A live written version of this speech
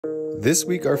This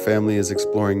week our family is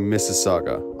exploring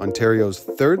Mississauga, Ontario's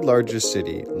third largest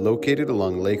city, located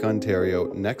along Lake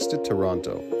Ontario next to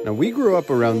Toronto. Now we grew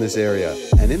up around this area,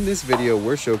 and in this video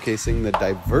we're showcasing the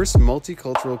diverse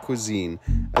multicultural cuisine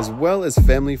as well as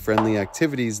family-friendly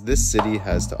activities this city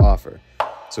has to offer.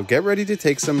 So get ready to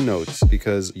take some notes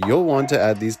because you'll want to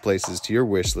add these places to your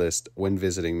wish list when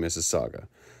visiting Mississauga.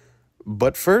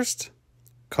 But first,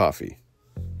 coffee.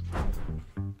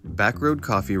 Backroad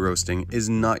Coffee Roasting is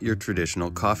not your traditional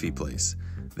coffee place.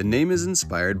 The name is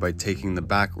inspired by taking the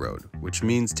back road, which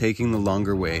means taking the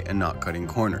longer way and not cutting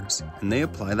corners, and they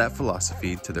apply that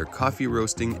philosophy to their coffee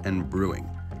roasting and brewing.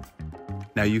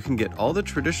 Now you can get all the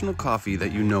traditional coffee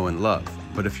that you know and love,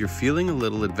 but if you're feeling a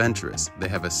little adventurous, they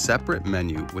have a separate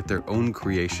menu with their own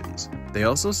creations. They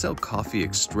also sell coffee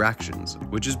extractions,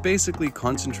 which is basically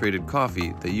concentrated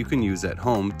coffee that you can use at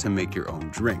home to make your own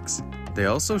drinks. They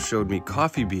also showed me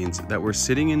coffee beans that were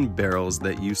sitting in barrels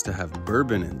that used to have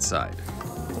bourbon inside.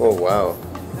 Oh wow,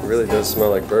 it really does smell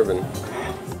like bourbon.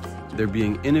 They're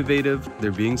being innovative,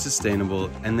 they're being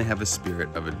sustainable, and they have a spirit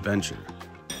of adventure.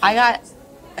 I got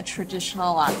a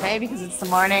traditional latte because it's the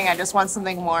morning. I just want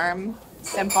something warm,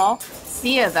 simple.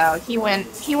 Sia though, he went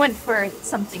for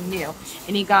something new,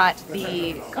 and he got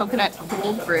the coconut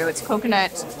cold brew. It's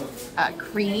coconut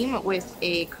cream with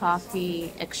a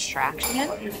coffee extraction,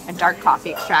 a dark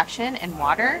coffee extraction, and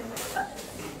water.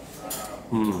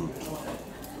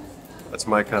 That's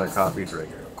my kind of coffee drink.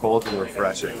 Cold and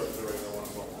refreshing.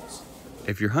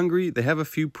 If you're hungry, they have a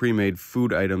few pre-made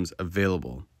food items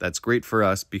available. That's great for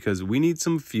us because we need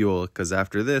some fuel because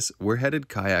after this, we're headed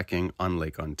kayaking on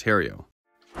Lake Ontario.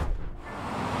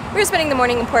 We're spending the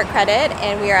morning in Port Credit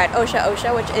and we are at Oceah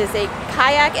Oceah, which is a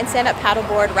kayak and stand-up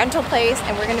paddleboard rental place,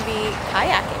 and we're going to be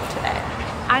kayaking today.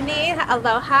 Ani,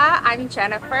 aloha, I'm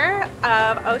Jennifer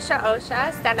of Oceah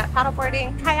Oceah, stand-up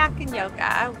paddleboarding, kayak and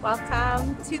yoga.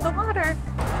 Welcome to the water.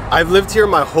 I've lived here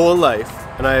my whole life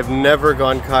and I have never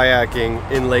gone kayaking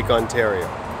in Lake Ontario.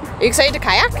 Are you excited to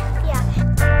kayak? Yeah.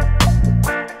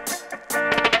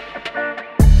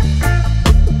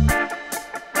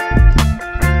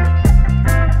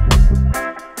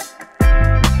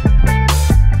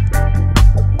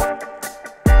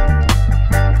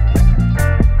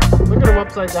 Look at him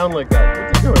upside down like that.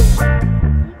 What's he doing?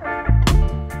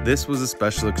 This was a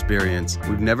special experience.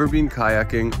 We've never been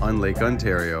kayaking on Lake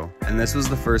Ontario, and this was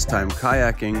the first time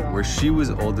kayaking where she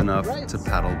was old enough to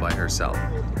paddle by herself.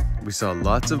 We saw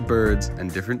lots of birds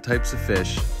and different types of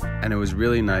fish, and it was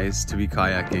really nice to be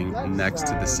kayaking next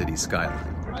to the city skyline.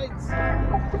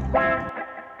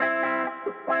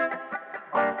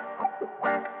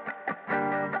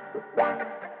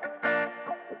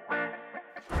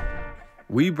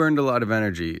 We burned a lot of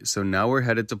energy, so now we're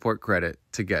headed to Port Credit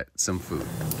to get some food.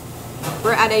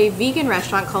 We're at a vegan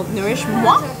restaurant called Nourish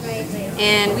Moi,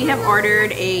 and we have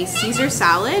ordered a Caesar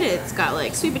salad. It's got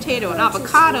like sweet potato and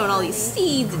avocado and all these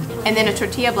seeds, and then a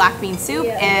tortilla black bean soup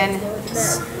and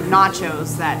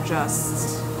nachos that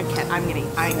just, I can't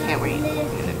wait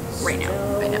right now.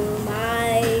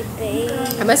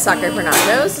 I'm a sucker for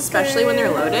nachos, especially when they're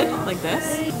loaded like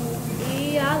this.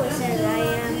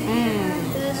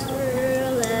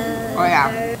 Oh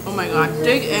yeah. Oh my god.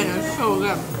 Dig in. It's so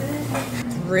good.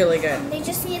 It's really good. They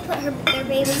just need to put their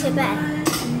baby to bed.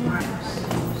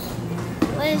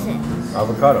 What is it?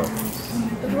 Avocado.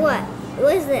 What?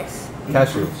 What is this?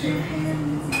 Cashew.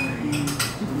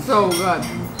 So good.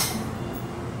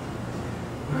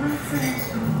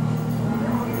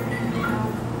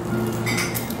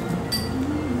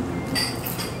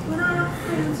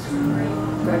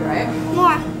 Good, right?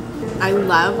 More. I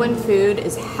love when food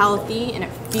is healthy and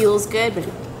it feels good, but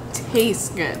it tastes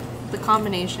good. The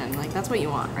combination, like that's what you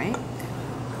want, right?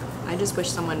 I just wish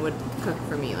someone would cook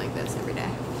for me like this every day.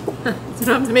 So I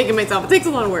don't have to make it myself. It takes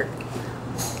a lot of work.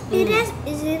 It is.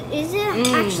 Is it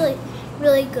actually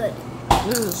really good?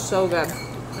 This is so good.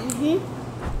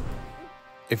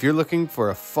 If you're looking for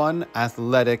a fun,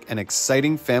 athletic, and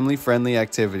exciting family-friendly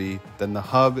activity, then the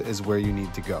Hub is where you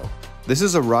need to go. This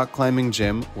is a rock climbing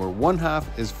gym where one half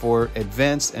is for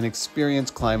advanced and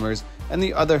experienced climbers and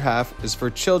the other half is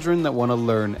for children that want to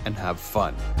learn and have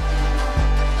fun.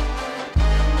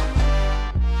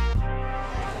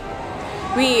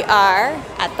 We are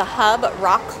at the Hub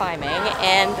rock climbing,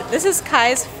 and this is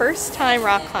Kai's first time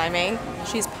rock climbing.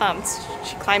 She's pumped.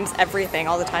 She climbs everything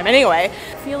all the time anyway.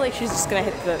 I feel like she's just gonna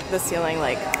hit the ceiling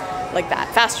like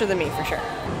that, faster than me for sure.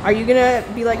 Are you gonna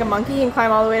be like a monkey and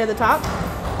climb all the way to the top?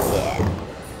 Yeah.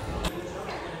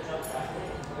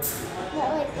 But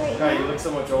like right God, you look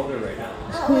so much older right now.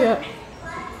 now. Yeah.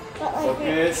 But like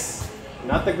Focus.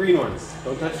 Not the green ones.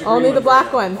 Don't touch the green Only ones. the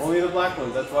black ones. Only the black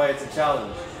ones. That's why it's a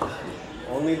challenge.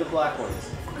 Only the black ones.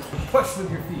 Push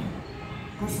with your feet.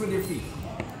 Push with your feet.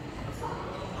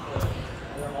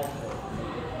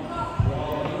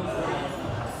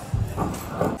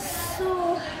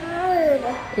 So hard.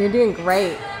 You're doing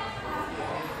great.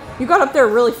 You got up there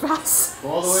really fast. Go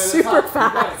all the way to the Super top.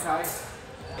 fast.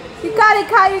 You got it,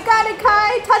 Kai. You got it,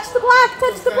 Kai. Touch the black.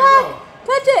 Touch the Okay, black. go.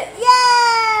 Touch it.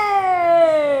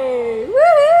 Yay!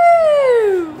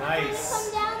 Woohoo!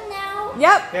 Nice. Come down now.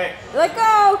 Yep. Okay. Let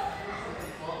go.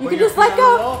 You Put can your just feet let on the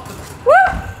go. wall. Woo!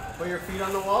 Put your feet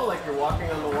on the wall like you're walking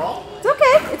on the wall. It's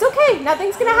okay. It's okay.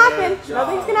 Nothing's gonna happen. Good job.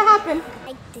 Nothing's gonna happen.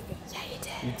 I did it. Yeah, you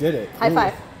did. You did it. High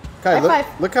five. Kai, High look, five.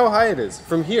 look how high it is.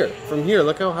 From here,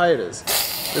 look how high it is.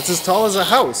 It's as tall as a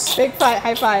house. Big five.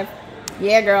 High five.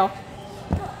 Yeah, girl.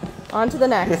 On to the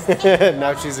next.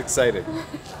 Now she's excited.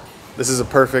 This is a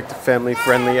perfect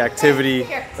family-friendly activity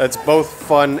that's both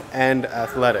fun and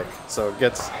athletic. So it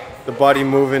gets the body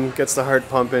moving, gets the heart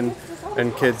pumping,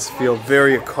 and kids feel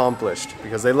very accomplished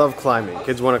because they love climbing.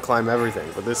 Kids want to climb everything,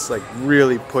 but this like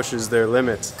really pushes their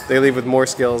limits. They leave with more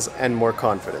skills and more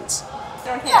confidence.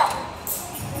 Don't hit.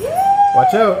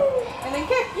 Watch out! And then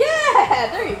kick. Yeah!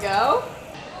 There you go.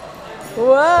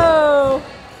 Whoa!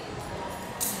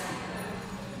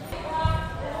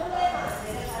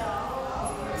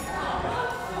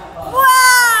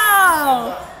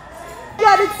 Wow! You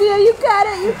got it, Sia. You got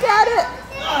it. You got it.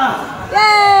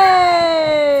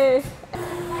 Yay!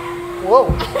 Whoa!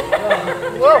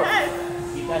 Whoa!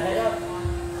 Keep that head up.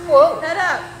 Whoa! Head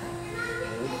up.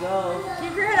 There we go.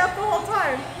 Keep your head up the whole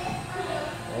time.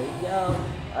 There you go.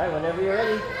 All right, whenever you're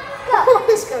ready.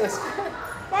 This guy is scared.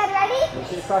 Dad, ready? Make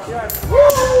sure to cross your arms. Is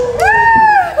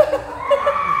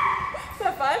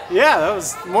that fun? Yeah, that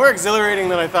was more exhilarating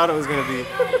than I thought it was going to be.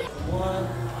 One.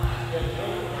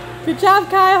 Good job,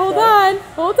 Kai. Hold on.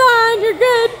 Hold on. You're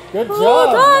good. Good Hold job.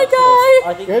 on, I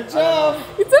Kai. think, Good job.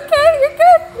 It's okay. You're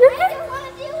good. You're I good. don't want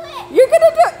to do it. You're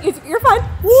gonna do it. You're fine.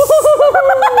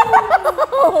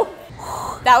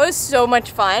 That was so much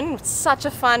fun. Such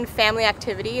a fun family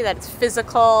activity that's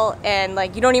physical and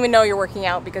like you don't even know you're working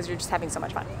out because you're just having so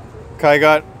much fun. Kai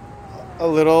got a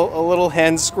little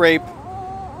hand scrape,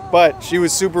 but she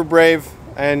was super brave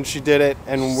and she did it,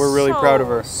 and we're really proud of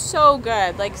her. So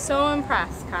good. Like so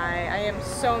impressed, Kai. I am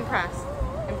so impressed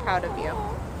and proud of you.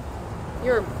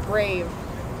 You're a brave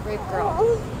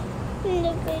girl. In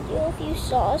the video, if you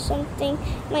saw something,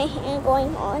 my hand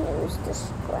going on, it was the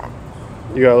scratch.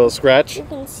 You got a little scratch? You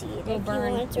can see it. Little if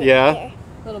burn. You want, it's right Yeah. there.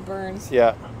 Little burns.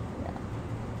 Yeah.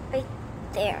 Right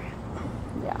there.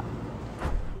 Yeah.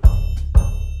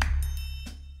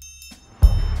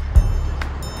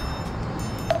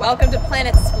 Welcome to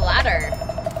Planet Splatter,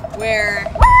 where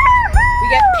we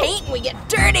get paint and we get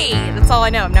dirty. That's all I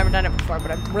know. I've never done it before,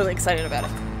 but I'm really excited about it.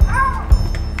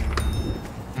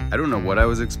 I don't know what I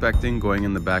was expecting going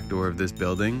in the back door of this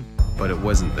building, but it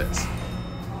wasn't this.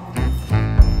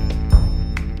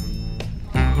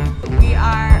 We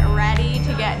are ready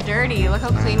to get dirty. Look how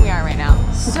clean we are right now.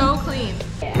 So clean.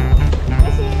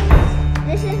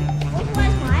 This is, which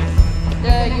one's mine?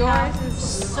 Yours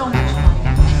is So much fun.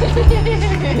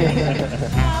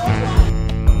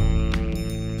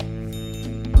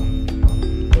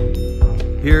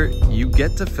 Here, you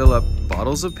get to fill up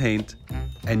bottles of paint,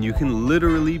 and you can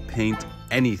literally paint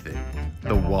anything.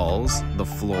 The walls, the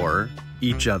floor,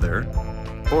 each other,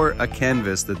 or a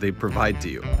canvas that they provide to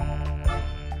you.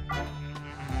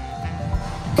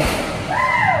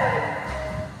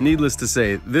 Needless to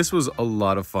say, this was a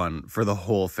lot of fun for the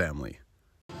whole family.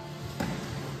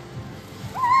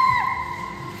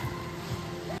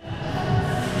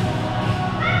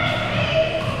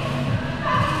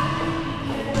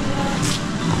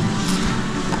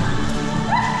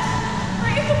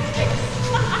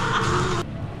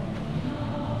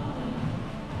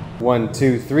 One,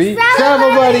 two, three. Travel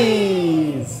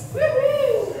buddies!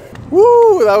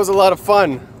 Woo! That was a lot of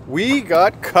fun. We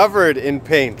got covered in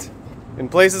paint. In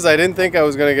places I didn't think I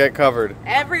was gonna get covered.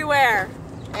 everywhere.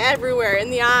 Everywhere. In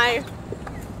the eye,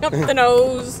 up the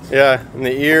nose. Yeah, in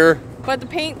the ear. But the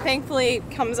paint thankfully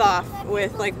comes off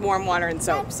with like warm water and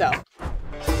soap, so.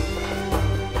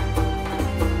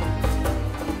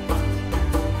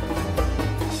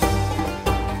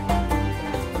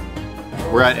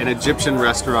 We're at an Egyptian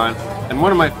restaurant, and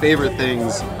one of my favorite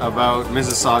things about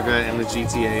Mississauga and the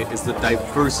GTA is the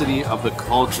diversity of the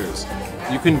cultures.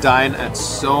 You can dine at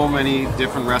so many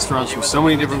different restaurants from so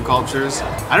many different cultures.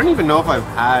 I don't even know if I've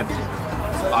had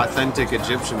authentic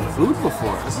Egyptian food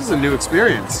before. This is a new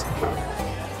experience.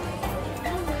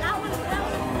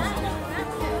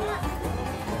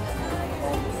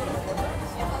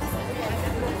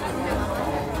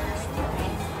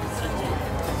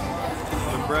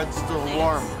 bread's still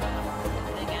warm.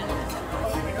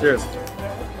 Cheers.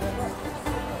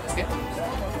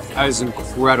 That is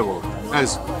incredible. That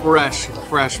is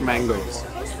fresh mangoes.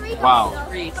 Wow.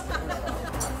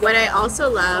 What I also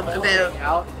love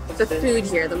about the food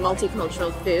here, the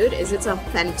multicultural food, is it's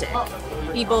authentic.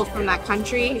 People from that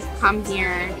country come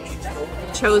here,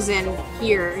 chosen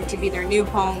here to be their new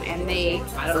home, and they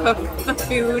cook the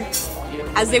food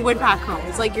as they would back home.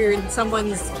 It's like you're in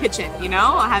someone's kitchen, you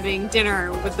know, having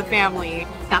dinner with the family.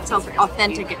 That's how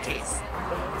authentic it tastes.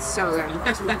 It's so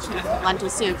good. Lentil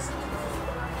soup.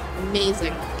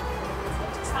 Amazing.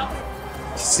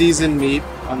 Seasoned meat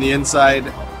on the inside.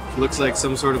 Looks like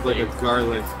some sort of like a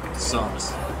garlic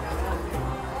sauce.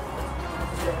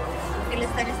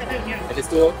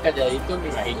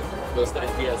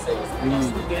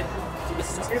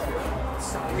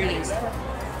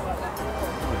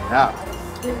 Yeah.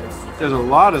 There's a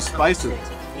lot of spices.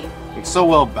 It's so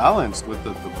well balanced with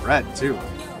the bread too.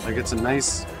 Like it's a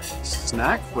nice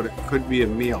snack, but it could be a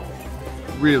meal.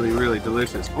 Really, really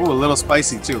delicious. Oh, a little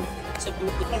spicy too.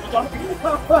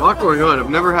 A lot going on. I've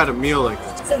never had a meal like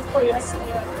this.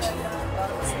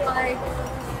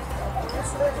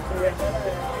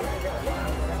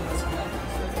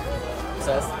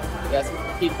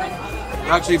 It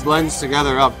actually blends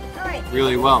together up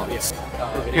really well.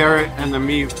 The carrot and the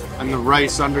meat and the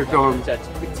rice undertone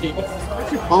actually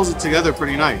pulls it together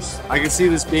pretty nice. I can see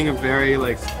this being a very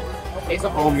like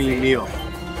homey meal.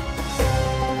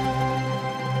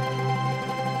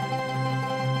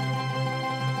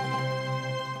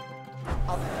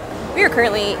 We are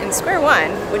currently in Square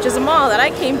One, which is a mall that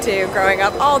I came to growing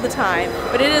up all the time,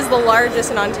 but it is the largest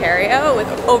in Ontario with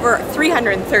over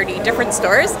 330 different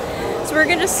stores. So we're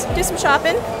gonna just do some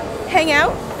shopping, hang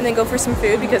out, and then go for some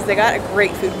food because they got a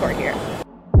great food court here.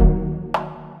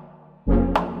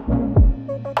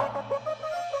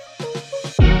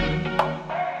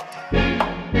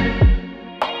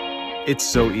 It's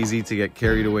so easy to get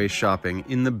carried away shopping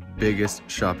in the biggest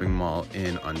shopping mall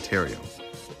in Ontario.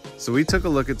 So we took a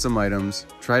look at some items,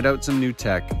 tried out some new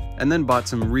tech, and then bought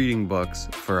some reading books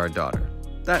for our daughter.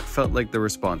 That felt like the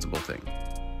responsible thing.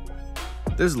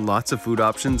 There's lots of food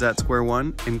options at Square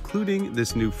One, including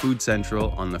this new food central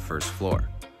on the first floor.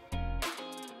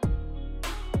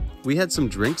 We had some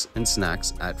drinks and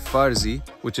snacks at Farzi,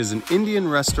 which is an Indian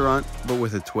restaurant but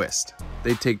with a twist.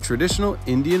 They take traditional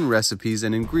Indian recipes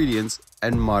and ingredients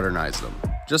and modernize them.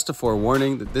 Just a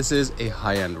forewarning that this is a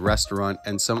high-end restaurant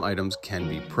and some items can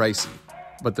be pricey.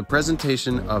 But the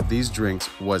presentation of these drinks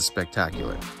was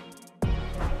spectacular.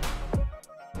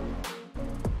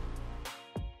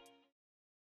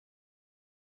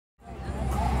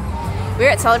 We're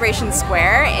at Celebration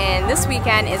Square, and this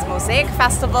weekend is Mosaic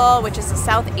Festival, which is a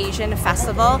South Asian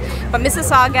festival. But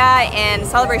Mississauga and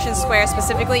Celebration Square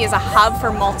specifically is a hub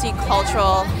for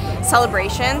multicultural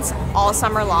celebrations all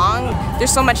summer long.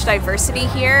 There's so much diversity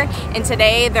here, and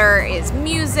today there is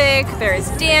music, there's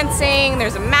dancing,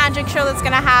 there's a magic show that's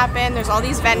gonna happen, there's all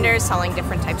these vendors selling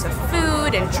different types of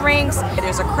food and drinks,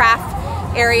 there's a craft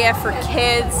area for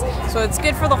kids, so it's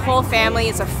good for the whole family.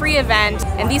 It's a free event,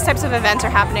 and these types of events are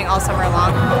happening all summer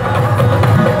long.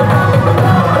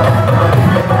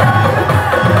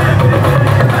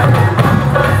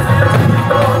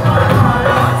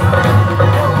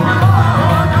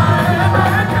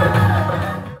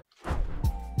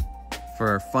 For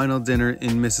our final dinner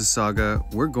in Mississauga,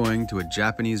 we're going to a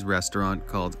Japanese restaurant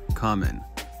called Kamen.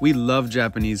 We love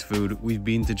Japanese food. We've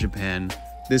been to Japan.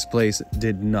 This place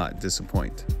did not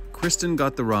disappoint. Kristen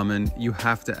got the ramen. You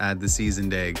have to add the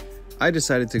seasoned egg. I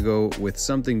decided to go with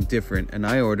something different, and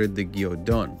I ordered the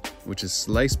gyudon, which is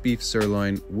sliced beef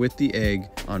sirloin with the egg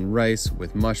on rice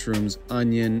with mushrooms,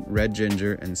 onion, red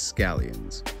ginger, and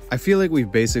scallions. I feel like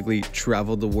we've basically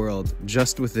traveled the world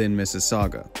just within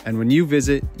Mississauga, and when you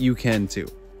visit, you can too.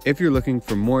 If you're looking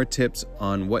for more tips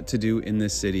on what to do in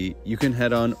this city, you can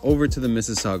head on over to the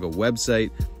Mississauga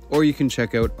website, or you can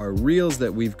check out our reels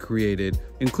that we've created,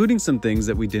 including some things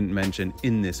that we didn't mention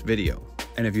in this video.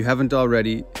 And if you haven't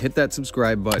already, hit that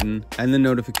subscribe button and the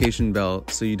notification bell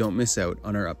so you don't miss out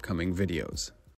on our upcoming videos.